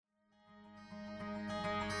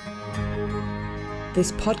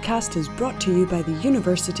This podcast is brought to you by the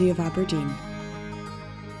University of Aberdeen.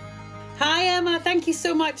 Hi Emma, thank you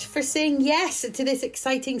so much for saying yes to this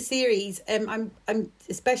exciting series. I'm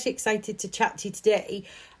especially excited to chat to you today,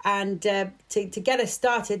 and to get us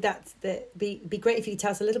started, be great if you could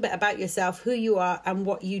tell us a little bit about yourself, who you are and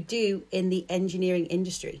what you do in the engineering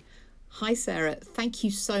industry. Hi Sarah, thank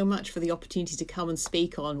you so much for the opportunity to come and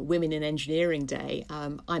speak on Women in Engineering Day.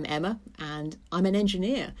 I'm Emma and I'm an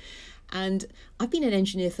engineer, and I've been an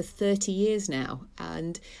engineer for 30 years now,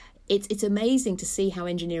 and it's amazing to see how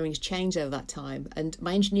engineering has changed over that time. And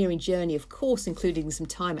my engineering journey, of course, including some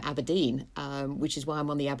time at Aberdeen, which is why I'm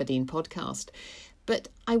on the Aberdeen podcast. But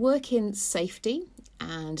I work in safety,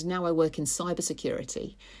 and now I work in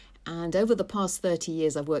cybersecurity. And over the past 30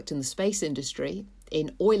 years, I've worked in the space industry,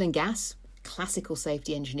 in oil and gas, classical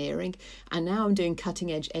safety engineering, and now I'm doing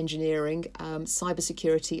cutting edge engineering,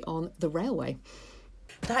 cybersecurity on the railway.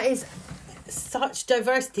 That is such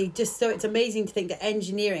diversity. Just so it's amazing to think that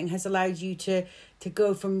engineering has allowed you to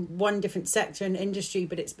go from one different sector and industry,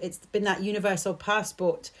 but it's been that universal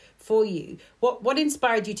passport for you. What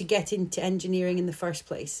inspired you to get into engineering in the first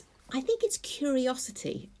place? I think it's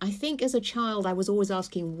curiosity. I think as a child I was always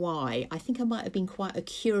asking why. I think I might have been quite a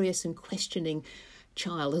curious and questioning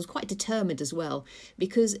child. I was quite determined as well,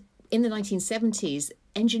 because in the 1970s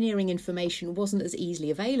engineering information wasn't as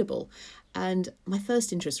easily available. And my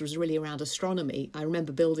first interest was really around astronomy. I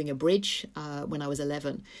remember building a bridge when I was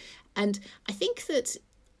 11. And I think that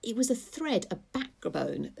it was a thread, a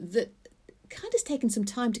backbone that kind of taken some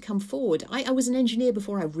time to come forward. I was an engineer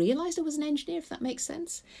before I realised I was an engineer, if that makes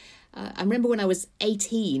sense. I remember when I was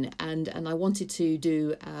 18 and I wanted to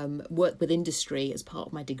do work with industry as part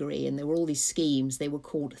of my degree, and there were all these schemes. They were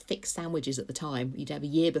called thick sandwiches at the time. You'd have a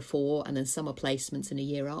year before and then summer placements and a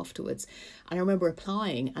year afterwards. And I remember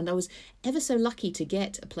applying, and I was ever so lucky to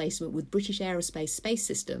get a placement with British Aerospace Space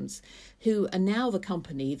Systems, who are now the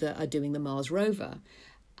company that are doing the Mars rover.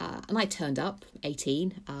 And I turned up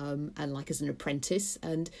 18 and like as an apprentice,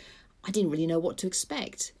 and I didn't really know what to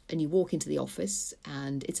expect. And you walk into the office,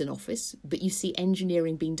 and it's an office, but you see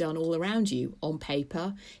engineering being done all around you on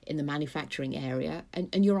paper in the manufacturing area,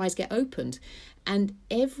 and your eyes get opened. And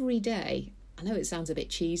every day, I know it sounds a bit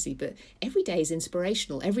cheesy, but every day is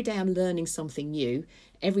inspirational. Every day I'm learning something new.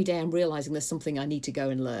 Every day I'm realising there's something I need to go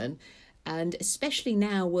and learn. And especially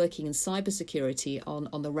now working in cybersecurity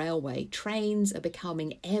on the railway, trains are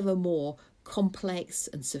becoming ever more complex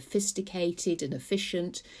and sophisticated and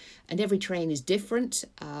efficient. And every train is different,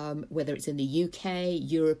 whether it's in the UK,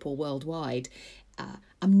 Europe or worldwide.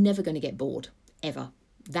 I'm never going to get bored, ever.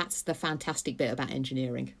 That's the fantastic bit about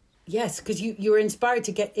engineering. Yes, because you were inspired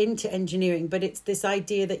to get into engineering, but it's this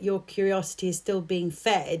idea that your curiosity is still being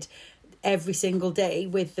fed every single day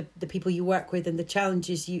with the people you work with and the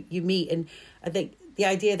challenges you meet. And I think the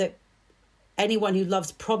idea that anyone who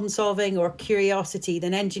loves problem solving or curiosity,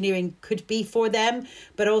 then engineering could be for them.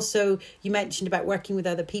 But also you mentioned about working with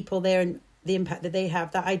other people there and the impact that they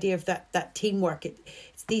have, that idea of that teamwork.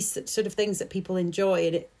 It's these sort of things that people enjoy,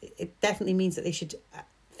 and it definitely means that they should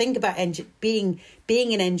think about being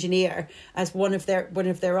an engineer as one of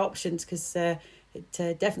their options, because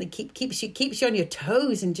it definitely keeps you on your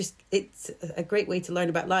toes, and just it's a great way to learn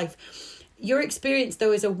about life. Your experience,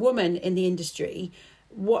 though, as a woman in the industry,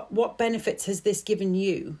 what benefits has this given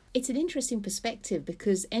you? It's an interesting perspective,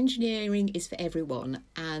 because engineering is for everyone.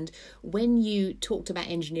 And when you talked about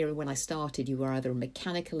engineering when I started, you were either a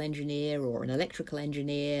mechanical engineer or an electrical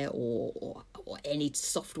engineer or any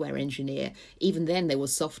software engineer. Even then there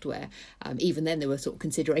was software. Even then there were sort of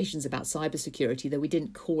considerations about cybersecurity, though we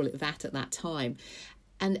didn't call it that at that time.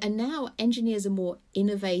 And now engineers are more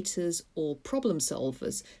innovators or problem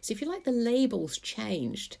solvers. So if you like, the label's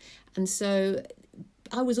changed. And so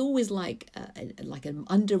I was always like an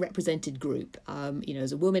underrepresented group.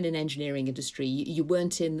 As a woman in engineering industry, you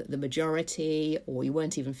weren't in the majority, or you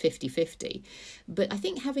weren't even 50-50. But I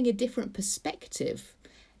think having a different perspective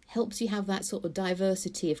helps you have that sort of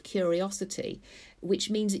diversity of curiosity, which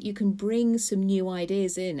means that you can bring some new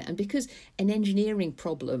ideas in. And because an engineering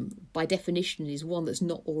problem, by definition, is one that's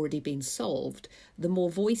not already been solved, the more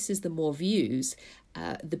voices, the more views,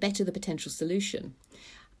 the better the potential solution.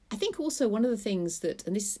 I think also one of the things that,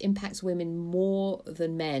 and this impacts women more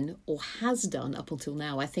than men, or has done up until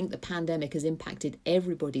now, I think the pandemic has impacted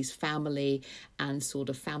everybody's family and sort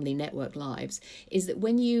of family network lives, is that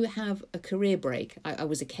when you have a career break, I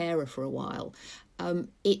was a carer for a while,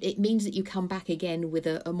 it means that you come back again with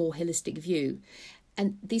a more holistic view.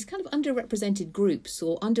 And these kind of underrepresented groups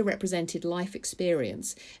or underrepresented life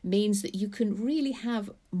experience means that you can really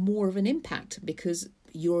have more of an impact, because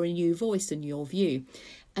your new voice and your view.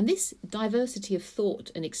 And this diversity of thought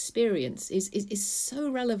and experience is so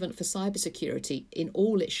relevant for cybersecurity in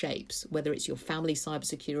all its shapes, whether it's your family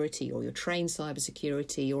cybersecurity or your trained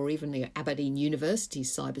cybersecurity or even your Aberdeen University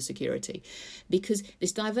cybersecurity, because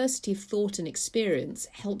this diversity of thought and experience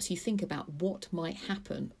helps you think about what might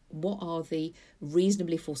happen, what are the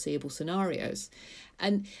reasonably foreseeable scenarios.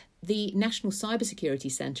 And the National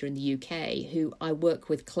Cybersecurity Centre in the UK, who I work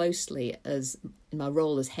with closely as in my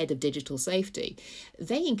role as head of digital safety,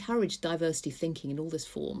 they encourage diversity thinking in all its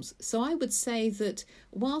forms. So I would say that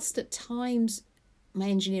whilst at times my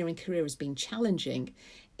engineering career has been challenging,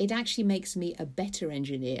 it actually makes me a better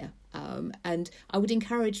engineer. And I would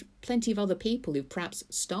encourage plenty of other people who perhaps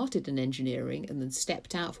started in engineering and then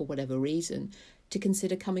stepped out for whatever reason to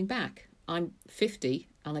consider coming back. I'm 50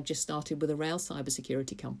 and I've just started with a rail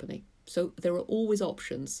cybersecurity company. So there are always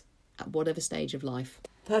options at whatever stage of life.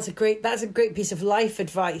 That's a great piece of life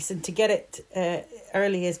advice, and to get it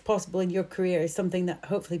early as possible in your career is something that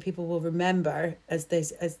hopefully people will remember as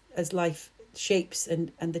life shapes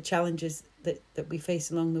and the challenges that we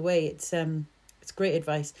face along the way. It's great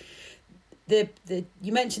advice.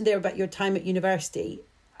 You mentioned there about your time at university.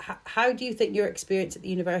 How do you think your experience at the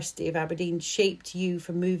University of Aberdeen shaped you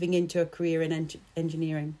for moving into a career in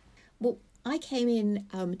engineering? Well, I came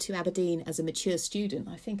in to Aberdeen as a mature student.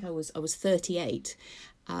 I think I was 38.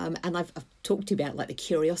 And I've talked to you about like the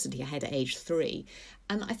curiosity I had at age 3.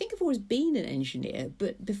 And I think I've always been an engineer,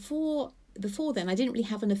 but before then I didn't really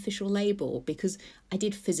have an official label because I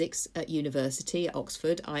did physics at university at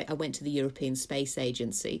Oxford. I went to the European Space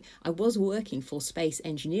Agency. I was working for space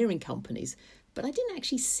engineering companies, but I didn't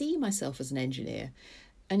actually see myself as an engineer.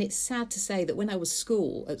 And it's sad to say that when I was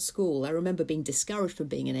at school, I remember being discouraged from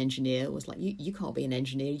being an engineer. It was like, you can't be an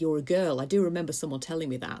engineer, you're a girl. I do remember someone telling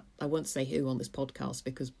me that. I won't say who on this podcast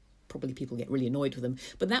because probably people get really annoyed with them.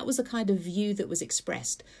 But that was a kind of view that was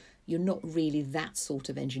expressed. You're not really that sort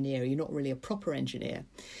of engineer. You're not really a proper engineer.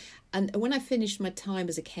 And when I finished my time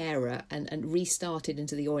as a carer and restarted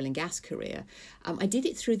into the oil and gas career, I did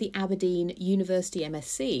it through the Aberdeen University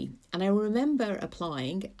MSc. And I remember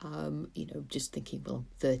applying, just thinking, well, I'm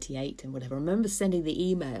 38 and whatever. I remember sending the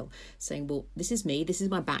email saying, well, this is me, this is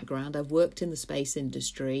my background. I've worked in the space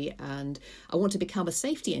industry and I want to become a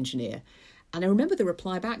safety engineer. And I remember the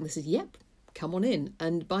reply back and they said, yep, come on in.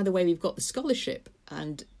 And by the way, we've got the scholarship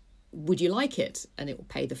and would you like it? And it will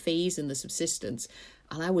pay the fees and the subsistence.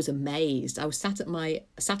 And I was amazed. I was sat at my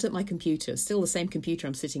computer, still the same computer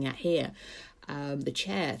I'm sitting at here, the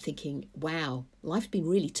chair, thinking, wow, life's been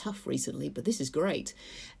really tough recently, but this is great.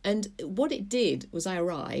 And what it did was I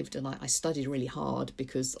arrived and I studied really hard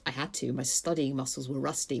because I had to. My studying muscles were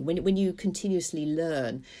rusty. When you continuously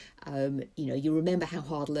learn, you remember how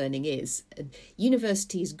hard learning is. And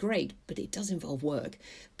university is great, but it does involve work.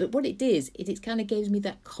 But what it did, it kind of gave me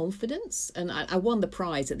that confidence. And I won the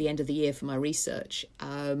prize at the end of the year for my research.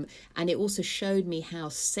 And it also showed me how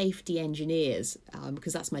safety engineers,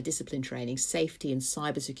 because that's my discipline training, safety and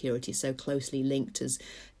cybersecurity are so closely linked as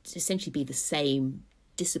to essentially be the same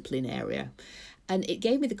discipline area. And it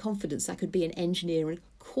gave me the confidence I could be an engineer and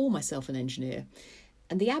call myself an engineer.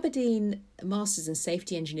 And the Aberdeen Masters in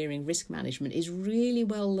Safety Engineering Risk Management is really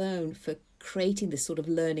well known for creating this sort of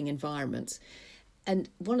learning environment. And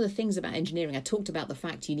one of the things about engineering, I talked about the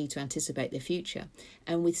fact you need to anticipate the future.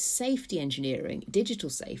 And with safety engineering, digital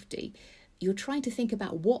safety, you're trying to think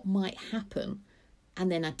about what might happen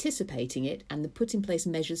and then anticipating it and then put in place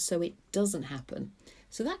measures so it doesn't happen.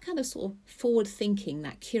 So that kind of sort of forward thinking,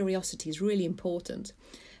 that curiosity is really important.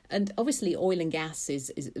 And obviously oil and gas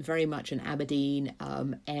is very much an Aberdeen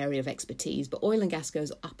area of expertise, but oil and gas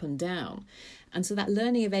goes up and down. And so that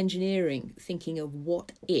learning of engineering, thinking of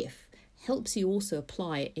what if, helps you also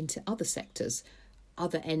apply it into other sectors,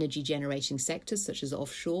 other energy generating sectors such as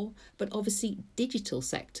offshore, but obviously digital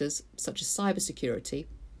sectors such as cybersecurity,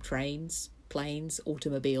 trains, planes,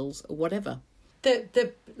 automobiles, or whatever.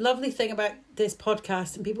 The lovely thing about this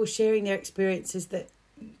podcast and people sharing their experiences, that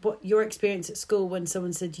what your experience at school when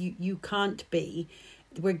someone said you can't be,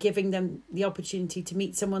 we're giving them the opportunity to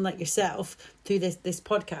meet someone like yourself through this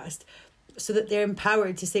podcast so that they're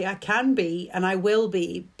empowered to say I can be and I will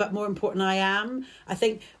be, but more important I am. I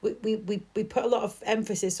think we put a lot of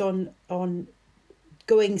emphasis on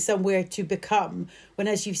going somewhere to become, when,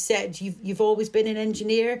 as you've said, you've always been an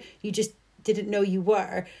engineer, you just didn't know you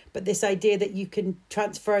were. But this idea that you can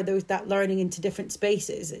transfer that learning into different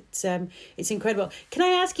spaces, it's incredible. Can I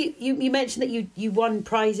ask you, you mentioned that you won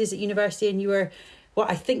prizes at university and you were what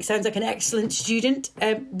I think sounds like an excellent student.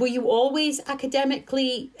 Were you always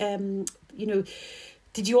academically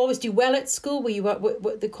did you always do well at school? Were you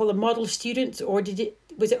what they call a model student, or did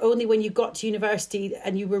was it only when you got to university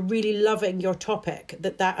and you were really loving your topic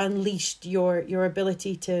that unleashed your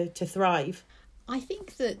ability to thrive? I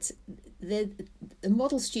think that the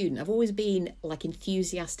model student, I've always been like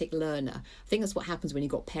enthusiastic learner. I think that's what happens when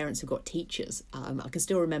you've got parents who've got teachers. I can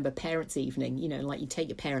still remember parents' evening, you know, like you take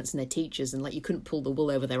your parents and their teachers and like you couldn't pull the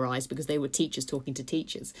wool over their eyes because they were teachers talking to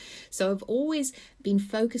teachers. So I've always been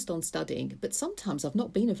focused on studying, but sometimes I've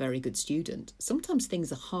not been a very good student. Sometimes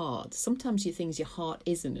things are hard. Sometimes your heart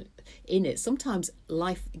isn't in it. Sometimes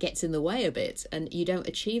life gets in the way a bit and you don't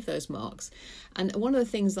achieve those marks. And one of the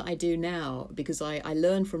things that I do now, because I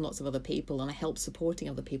learn from lots of other people and I help supporting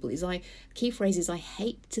other people, is key phrase is I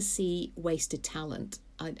hate to see wasted talent.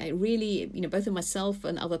 I really, you know, both of myself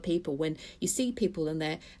and other people, when you see people and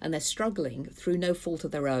they're struggling through no fault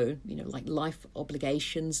of their own, you know, like life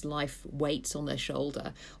obligations, life weights on their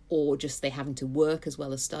shoulder, or just they having to work as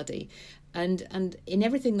well as study. And in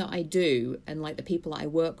everything that I do, and like the people that I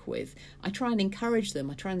work with, I try and encourage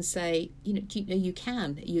them. I try and say, you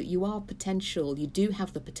can, you are potential, you do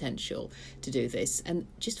have the potential to do this, and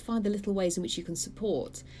just find the little ways in which you can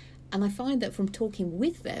support. And I find that from talking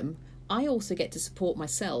with them, I also get to support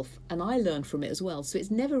myself and I learn from it as well. So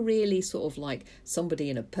it's never really sort of like somebody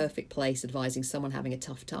in a perfect place advising someone having a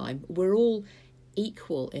tough time. We're all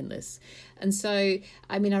equal in this. And so,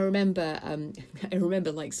 I mean, I remember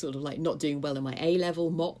like sort of like not doing well in my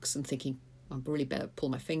A-level mocks and thinking, I really better pull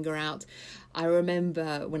my finger out. I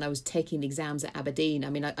remember when I was taking the exams at Aberdeen, I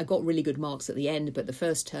mean, I got really good marks at the end, but the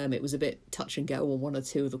first term it was a bit touch and go on one or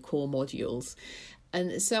two of the core modules.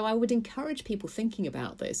 And so I would encourage people thinking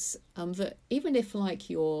about this, that even if like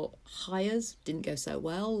your hires didn't go so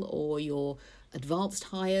well, or your advanced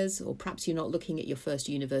hires, or perhaps you're not looking at your first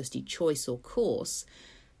university choice or course,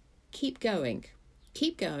 keep going.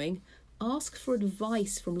 Ask for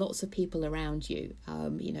advice from lots of people around you.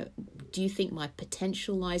 Do you think my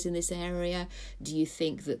potential lies in this area? Do you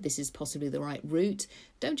think that this is possibly the right route?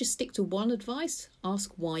 Don't just stick to one advice.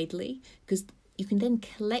 Ask widely, because you can then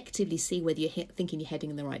collectively see whether you're thinking you're heading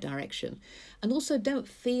in the right direction. And also don't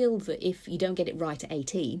feel that if you don't get it right at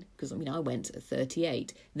 18, because I mean I went at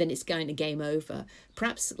 38, then it's going to game over.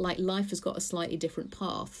 Perhaps like life has got a slightly different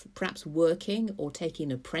path. Perhaps working or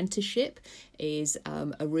taking an apprenticeship is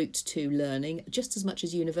a route to learning just as much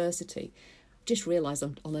as university. Just realised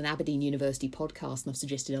I'm on an Aberdeen University podcast and I've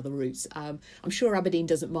suggested other routes. I'm sure Aberdeen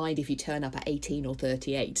doesn't mind if you turn up at 18 or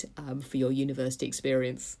 38 for your university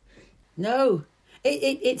experience. No,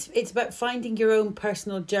 it's about finding your own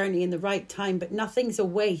personal journey in the right time, but nothing's a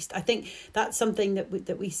waste. I think that's something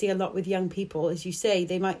that we see a lot with young people. As you say,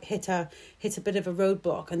 they might hit a bit of a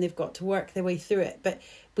roadblock and they've got to work their way through it. But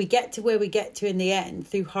we get to where we get to in the end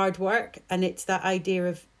through hard work, and it's that idea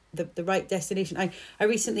of the right destination. I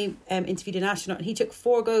recently interviewed an astronaut and he took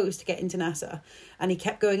 4 goes to get into NASA, and he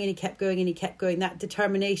kept going and he kept going and he kept going. That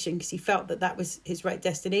determination, because he felt that was his right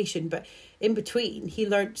destination. But in between, he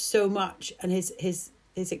learned so much, and his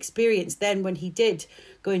experience then when he did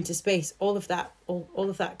go into space, all of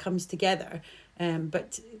that comes together.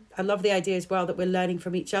 But I love the idea as well that we're learning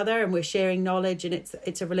from each other and we're sharing knowledge, and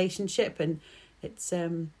it's a relationship, and it's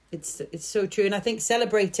so true. And I think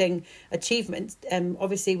celebrating achievement,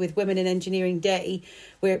 obviously with Women in Engineering Day,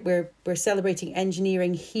 we're celebrating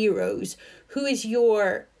engineering heroes. Who is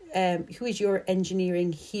your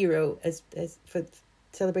engineering hero as for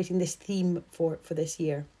celebrating this theme for this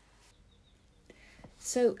year?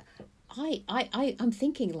 So I'm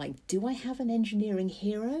thinking, like, do I have an engineering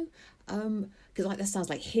hero? Because like that sounds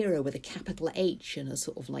like hero with a capital H and a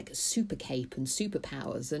sort of like a super cape and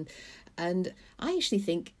superpowers, and I actually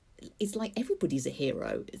think it's like everybody's a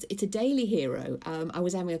hero. It's a daily hero. I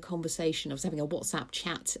was having a WhatsApp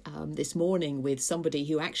chat this morning with somebody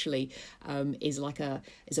who actually is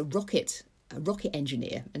a rocket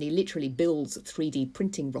engineer, and he literally builds 3D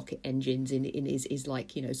printing rocket engines in his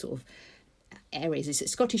like, you know, sort of areas. It's at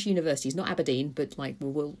Scottish University. He's not Aberdeen, but like,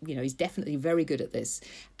 he's definitely very good at this,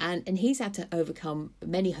 and he's had to overcome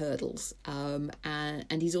many hurdles,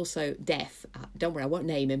 and he's also deaf. Don't worry, I won't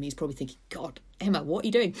name him. He's probably thinking, God, Emma, what are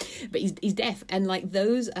you doing? But he's deaf, and like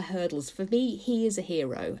those are hurdles. For me, he is a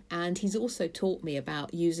hero, and he's also taught me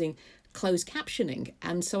about using closed captioning.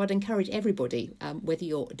 And so I'd encourage everybody, whether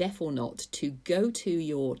you're deaf or not, to go to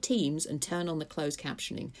your Teams and turn on the closed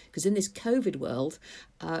captioning, because in this COVID world,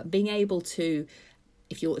 being able to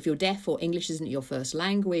if you're deaf or English isn't your first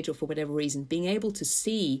language or for whatever reason, being able to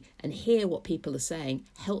see and hear what people are saying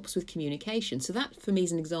helps with communication. So that for me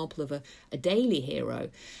is an example of a daily hero.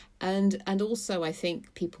 And also I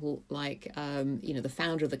think people like, the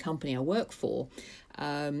founder of the company I work for,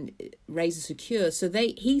 Razor Secure. So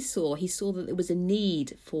he saw that there was a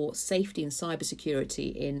need for safety and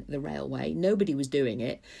cybersecurity in the railway. Nobody was doing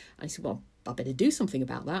it. And he said, well, I better do something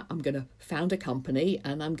about that. I'm going to found a company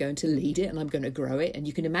and I'm going to lead it and I'm going to grow it. And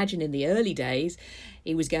you can imagine in the early days,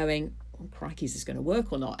 he was going, oh, crikey, is this going to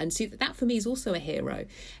work or not? And see, that for me is also a hero.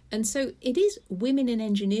 And so it is Women in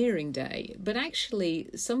Engineering Day, but actually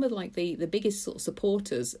some of like the biggest sort of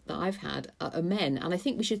supporters that I've had are men. And I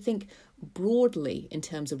think we should think broadly in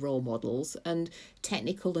terms of role models and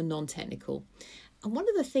technical and non-technical. And one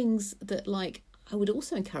of the things that I would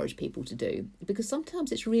also encourage people to do, because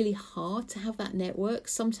sometimes it's really hard to have that network.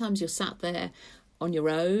 Sometimes you're sat there on your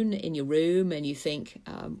own in your room and you think,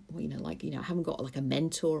 I haven't got like a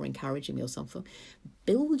mentor encouraging me or something.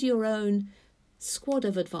 Build your own squad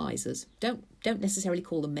of advisors. Don't necessarily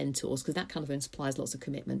call them mentors, because that kind of implies lots of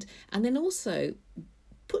commitment. And then also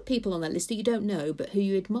put people on that list that you don't know but who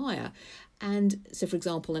you admire. And so, for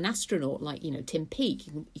example, an astronaut like, Tim Peake,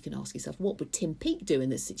 you can ask yourself, what would Tim Peake do in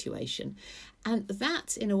this situation? And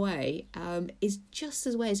that, in a way, is just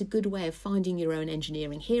as a good way of finding your own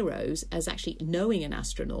engineering heroes as actually knowing an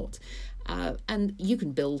astronaut. And you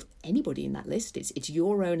can build anybody in that list. It's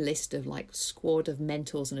your own list of squad of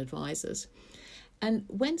mentors and advisors. And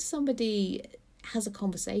when somebody has a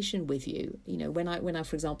conversation with you, when I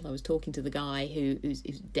for example, I was talking to the guy who's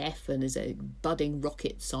deaf and is a budding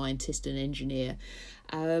rocket scientist and engineer,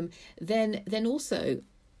 then also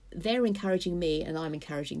they're encouraging me and I'm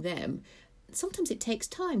encouraging them. Sometimes it takes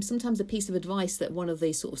time. Sometimes a piece of advice that one of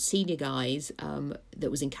these sort of senior guys that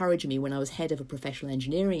was encouraging me when I was head of a professional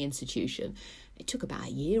engineering institution, it took about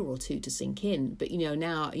a year or two to sink in. But,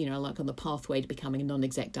 now, on the pathway to becoming a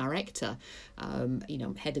non-exec director,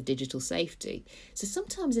 head of digital safety. So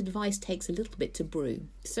sometimes advice takes a little bit to brew.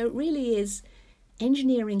 So it really is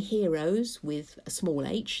engineering heroes with a small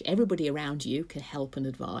h. Everybody around you can help and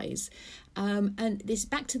advise. And this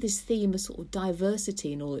back to this theme of sort of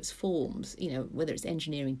diversity in all its forms, whether it's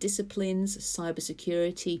engineering disciplines,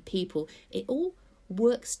 cybersecurity, people, it all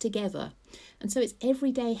works together. And so it's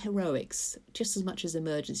everyday heroics just as much as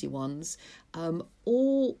emergency ones,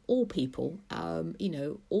 all people,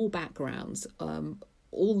 all backgrounds,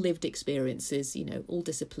 all lived experiences, all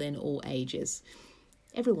discipline, all ages.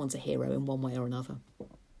 Everyone's a hero in one way or another.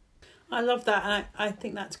 I love that, and I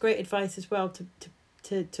think that's great advice as well,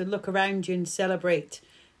 to look around you and celebrate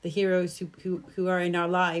the heroes who are in our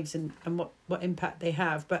lives and what impact they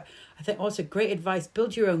have. But I think also great advice,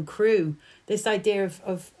 build your own crew. This idea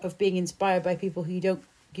of being inspired by people who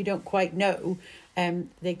you don't quite know,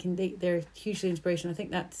 they're hugely inspirational. I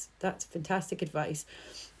think that's fantastic advice.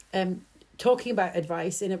 Talking about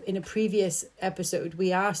advice, in a previous episode,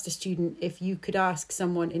 we asked a student if you could ask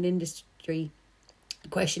someone in industry a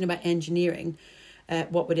question about engineering,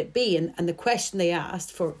 what would it be? And the question they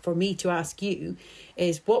asked for me to ask you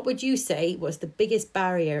is, what would you say was the biggest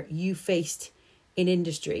barrier you faced in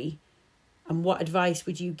industry, and what advice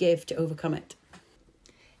would you give to overcome it?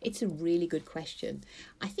 It's a really good question.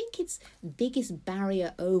 I think it's biggest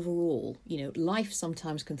barrier overall. Life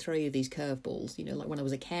sometimes can throw you these curveballs. Like when I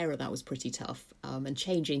was a carer, that was pretty tough. And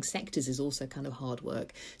changing sectors is also kind of hard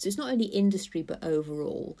work. So it's not only industry, but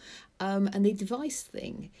overall. And the device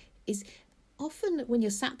thing is, often when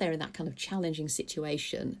you're sat there in that kind of challenging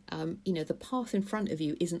situation, the path in front of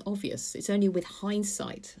you isn't obvious. It's only with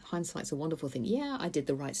hindsight. Hindsight's a wonderful thing. Yeah, I did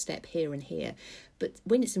the right step here and here. But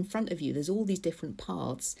when it's in front of you, there's all these different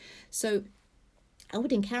paths. So I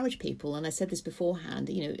would encourage people, and I said this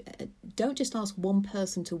beforehand, don't just ask one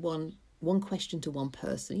person to one question to one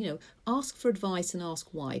person. Ask for advice and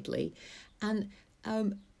ask widely. And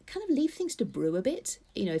kind of leave things to brew a bit.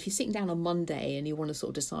 If you're sitting down on Monday and you want to sort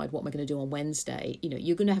of decide what am I going to do on Wednesday,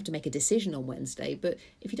 you're going to have to make a decision on Wednesday. But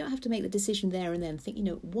if you don't have to make the decision there and then, think,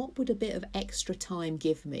 what would a bit of extra time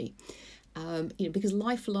give me? Because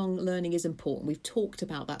lifelong learning is important. We've talked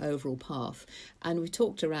about that overall path, and we've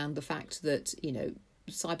talked around the fact that,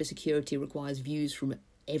 cybersecurity requires views from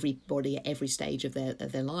everybody at every stage of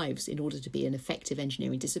their lives in order to be an effective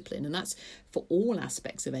engineering discipline. And that's for all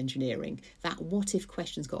aspects of engineering. That what if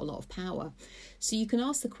question's got a lot of power. So you can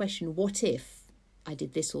ask the question, what if I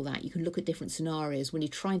did this or that. You can look at different scenarios when you're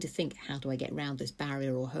trying to think, how do I get around this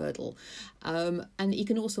barrier or hurdle? And you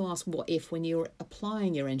can also ask what if when you're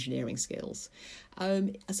applying your engineering skills.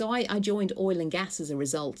 So I joined oil and gas as a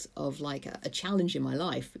result of like a challenge in my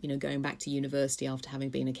life, going back to university after having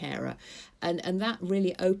been a carer. And that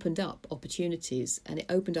really opened up opportunities, and it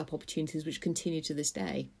opened up opportunities which continue to this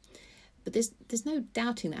day. But there's no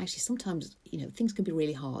doubting that actually sometimes, things can be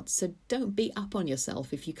really hard. So don't beat up on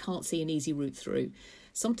yourself if you can't see an easy route through.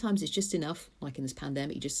 Sometimes it's just enough, like in this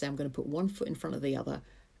pandemic, you just say, I'm going to put one foot in front of the other.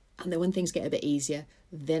 And then when things get a bit easier,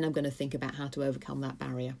 then I'm going to think about how to overcome that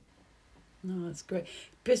barrier. No, that's great.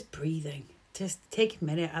 Just breathing. Just take a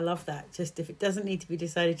minute. I love that. Just if it doesn't need to be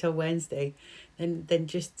decided till Wednesday, then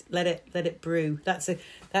just let it brew.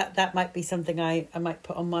 That might be something I might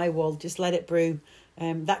put on my wall. Just let it brew.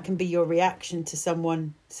 That can be your reaction to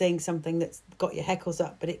someone saying something that's got your heckles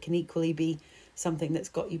up, but it can equally be something that's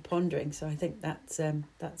got you pondering. So I think that's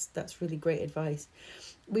really great advice.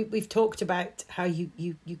 We've talked about how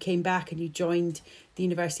you came back and you joined the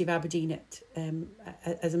University of Aberdeen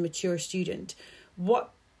as a mature student.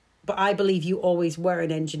 But I believe you always were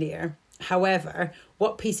an engineer. However,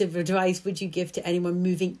 what piece of advice would you give to anyone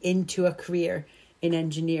moving into a career in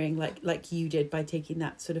engineering like you did by taking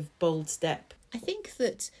that sort of bold step? I think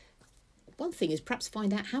that one thing is perhaps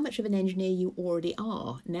find out how much of an engineer you already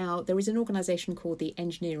are. Now, there is an organisation called the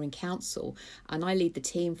Engineering Council, and I lead the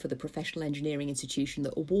team for the Professional Engineering Institution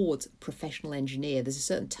that awards professional engineer. There's a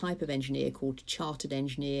certain type of engineer called chartered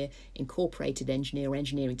engineer, incorporated engineer, or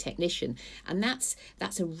engineering technician, and that's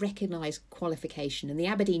a recognised qualification. And the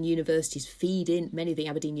Aberdeen universities many of the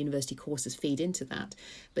Aberdeen University courses feed into that.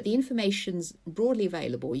 But the information's broadly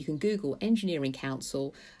available. You can Google Engineering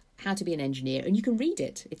Council, how to be an engineer, and you can read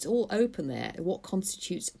it. It's all open there, what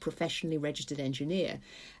constitutes a professionally registered engineer.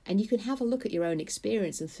 And you can have a look at your own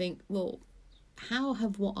experience and think, well, how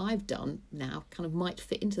have what I've done now kind of might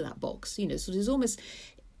fit into that box? So there's almost,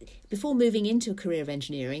 before moving into a career of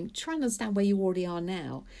engineering, try and understand where you already are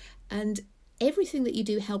now. And everything that you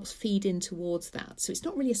do helps feed in towards that. So it's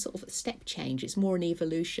not really a sort of a step change, it's more an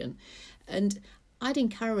evolution. And I'd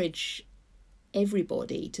encourage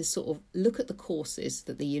everybody to sort of look at the courses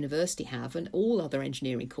that the university have and all other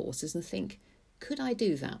engineering courses and think, could I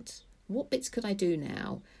do that? What bits could I do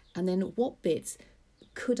now? And then what bits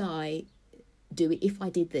could I do if I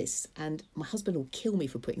did this? And my husband will kill me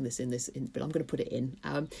for putting this in, but I'm going to put it in.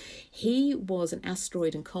 He was an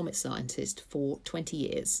asteroid and comet scientist for 20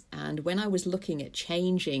 years. And when I was looking at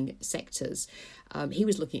changing sectors, he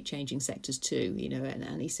was looking at changing sectors too,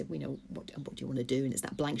 and he said, what do you want to do? And it's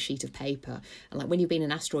that blank sheet of paper. And like when you've been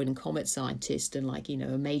an asteroid and comet scientist and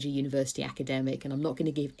a major university academic, and I'm not going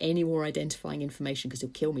to give any more identifying information because he'll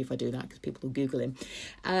kill me if I do that because people will Google him.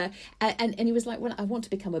 And he was like, well, I want to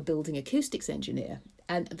become a building acoustics engineer.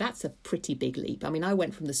 And that's a pretty big leap. I mean, I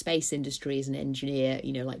went from the space industry as an engineer,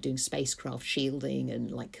 like doing spacecraft shielding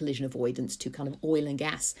and like collision avoidance, to kind of oil and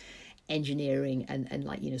gas engineering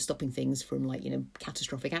and stopping things from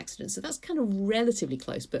catastrophic accidents. So that's kind of relatively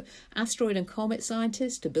close. But asteroid and comet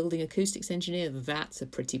scientist to building acoustics engineer, that's a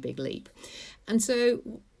pretty big leap. And so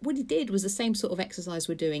what he did was the same sort of exercise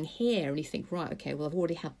we're doing here. And you think, right, okay, well, I've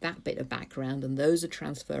already had that bit of background and those are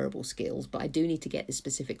transferable skills, but I do need to get this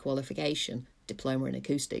specific qualification, diploma in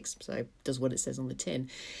acoustics. So it does what it says on the tin.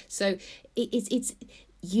 So it's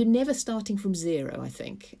you're never starting from zero, I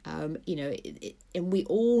think. And we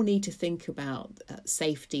all need to think about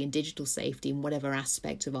safety and digital safety in whatever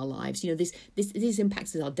aspect of our lives. This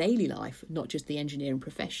impacts our daily life, not just the engineering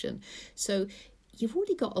profession. So you've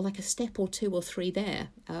already got like a step or two or three there.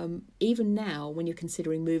 Even now, when you're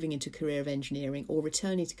considering moving into a career of engineering or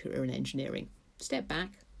returning to career in engineering, step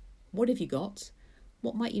back. What have you got?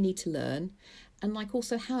 What might you need to learn? And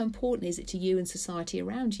also, how important is it to you and society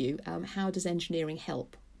around you? How does engineering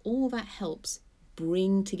help? All that helps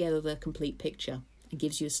bring together the complete picture and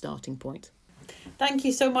gives you a starting point. Thank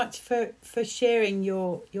you so much for sharing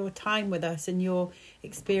your time with us and your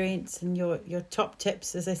experience and your top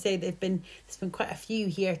tips. As I say, there's been quite a few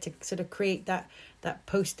here to sort of create that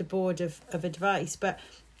poster board of advice. But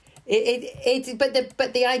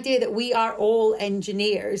the idea that we are all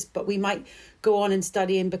engineers, but we might go on and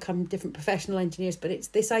study and become different professional engineers, but it's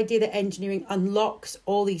this idea that engineering unlocks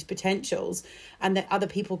all these potentials and that other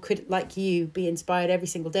people could, like you, be inspired every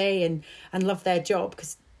single day and love their job,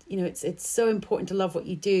 because it's so important to love what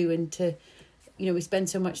you do and to we spend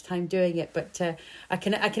so much time doing it. But I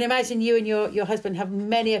can imagine you and your husband have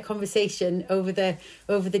many a conversation over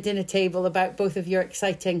the dinner table about both of your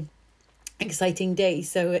exciting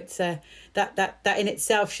days. So it's that in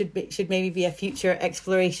itself should maybe be a future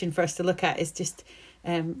exploration for us to look at, is just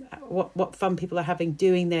what fun people are having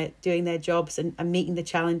doing their jobs and meeting the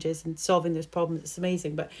challenges and solving those problems. It's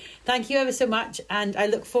amazing. But thank you ever so much, and I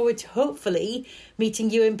look forward to hopefully meeting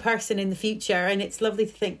you in person in the future. And it's lovely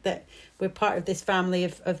to think that we're part of this family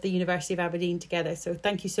of the University of Aberdeen together. So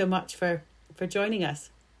thank you so much for joining us.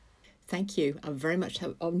 Thank you. I very much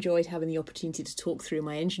enjoyed having the opportunity to talk through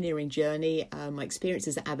my engineering journey, my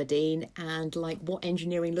experiences at Aberdeen, and like what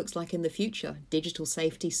engineering looks like in the future, digital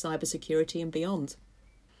safety, cybersecurity and beyond.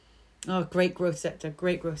 Oh, great growth sector.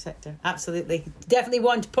 Absolutely. Definitely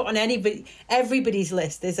one to put on everybody's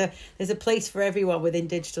list. There's a place for everyone within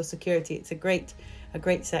digital security. It's a great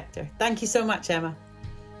sector. Thank you so much, Emma.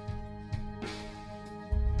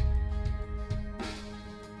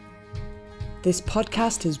 This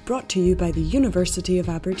podcast is brought to you by the University of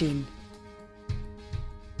Aberdeen.